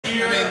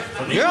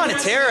You're on a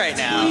tear right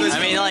now. I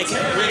mean, like,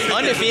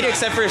 undefeated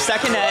except for a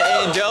second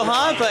in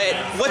Doha, but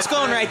what's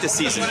going right this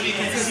season?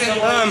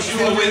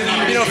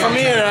 You know, for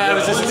me, and I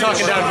was just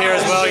talking down here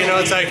as well, you know,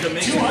 it's like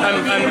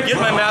I'm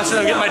getting my master's,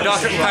 I'm getting my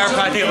doctorate in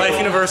chiropractic at Life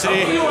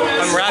University.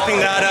 I'm wrapping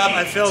that up.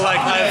 I feel like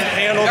I've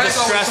handled the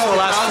stress for the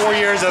last 4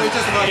 years of,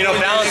 you know,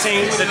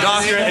 balancing the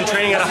doctorate and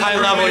training at a high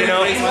level, you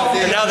know.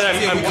 And now that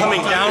I'm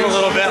coming down a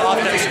little bit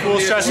off that school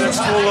stress and that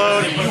school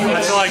load,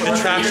 I feel like the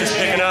track's just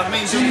picking up, and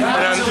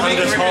I'm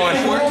just hauling.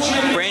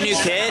 Brand new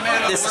kit,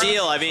 this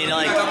deal, I mean,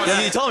 like,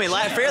 you told me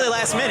fairly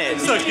last minute.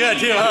 This looks good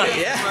too, huh?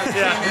 Yeah.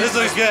 Yeah, this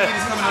looks good.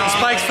 The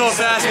spikes feel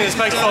fast and the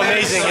spikes feel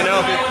amazing, you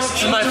know.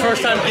 This is my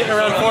first time getting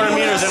around 400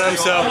 meters in them,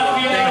 so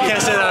I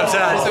can't say that I'm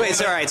sad. Wait,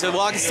 so alright, so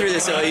walk us through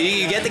this. So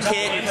you get the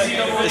kit,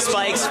 the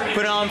spikes,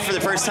 put it on for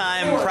the first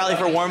time, probably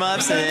for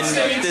warm-ups, and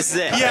then this is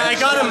it. Yeah, I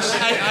got them,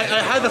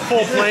 I had the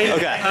full plate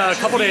a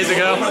couple days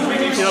ago.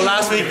 You know,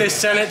 last week they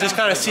sent it, just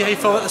kind of see how you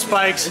feel with the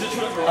spikes.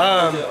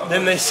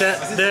 Then they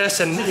sent this,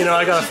 and you know,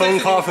 I got a phone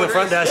call from the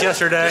front desk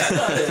yesterday.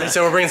 They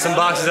said we're bringing some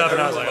boxes up,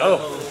 and I was like,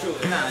 oh.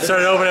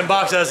 Started opening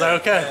boxes, I was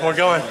like, okay, we're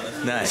going.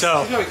 Nice.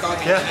 So,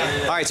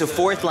 yeah. Alright, so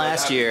 4th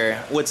last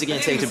year, what's it going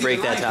to take to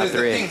break that top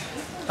 3?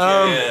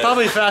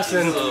 Probably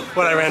faster than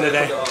what I ran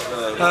today.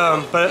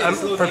 But I'm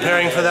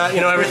preparing for that. You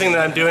know, everything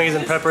that I'm doing is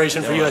in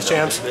preparation for US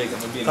Champs.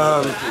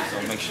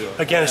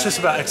 Again, it's just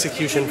about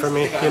execution for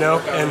me, you know,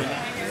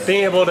 and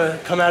being able to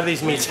come out of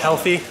these meets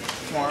healthy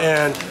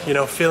and, you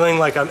know, feeling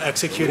like I'm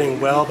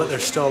executing well, but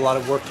there's still a lot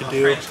of work to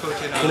do.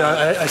 You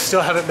know, I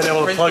still haven't been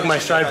able to plug my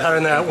stride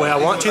pattern that way I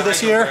want to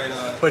this year,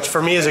 which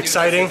for me is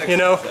exciting, you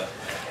know,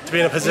 to be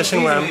in a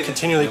position where I'm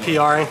continually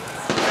PRing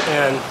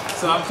and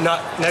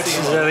not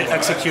necessarily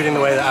executing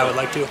the way that I would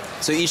like to.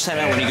 So each time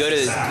when you go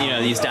to, you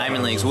know, these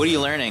Diamond Leagues, what are you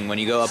learning when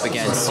you go up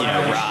against, you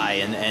know,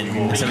 Rye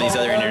and some of these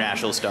other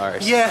international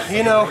stars? Yeah,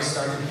 you know,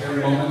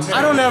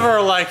 I don't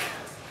ever like,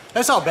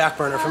 that's all back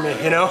burner for me,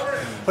 you know?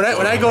 When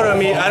I go to a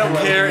meet, I don't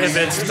care if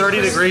it's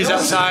 30 degrees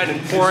outside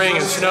and pouring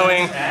and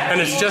snowing and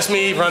it's just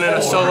me running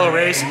a solo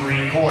race.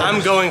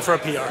 I'm going for a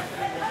PR.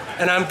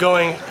 And I'm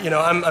going, you know,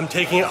 I'm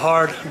taking it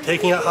hard, I'm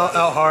taking it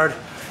out hard,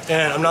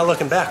 and I'm not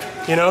looking back,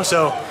 you know?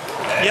 So,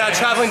 yeah,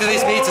 traveling to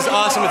these meets is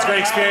awesome, it's a great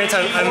experience.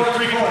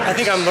 I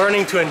think I'm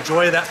learning to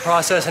enjoy that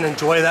process and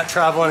enjoy that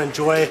travel and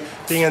enjoy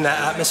being in that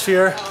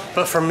atmosphere.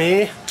 But for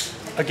me,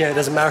 again, it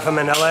doesn't matter if I'm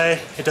in LA,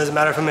 it doesn't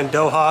matter if I'm in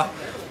Doha,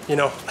 you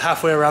know,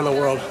 halfway around the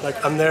world.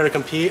 Like, I'm there to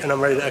compete and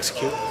I'm ready to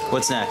execute.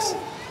 What's next?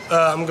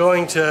 I'm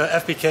going to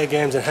FBK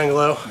games in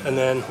Hengelo and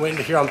then waiting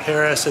to hear on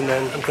Paris, and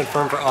then I'm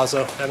confirmed for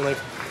Oslo.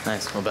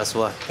 Nice, well, best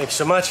of luck. Thank you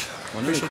so much. Wonderful.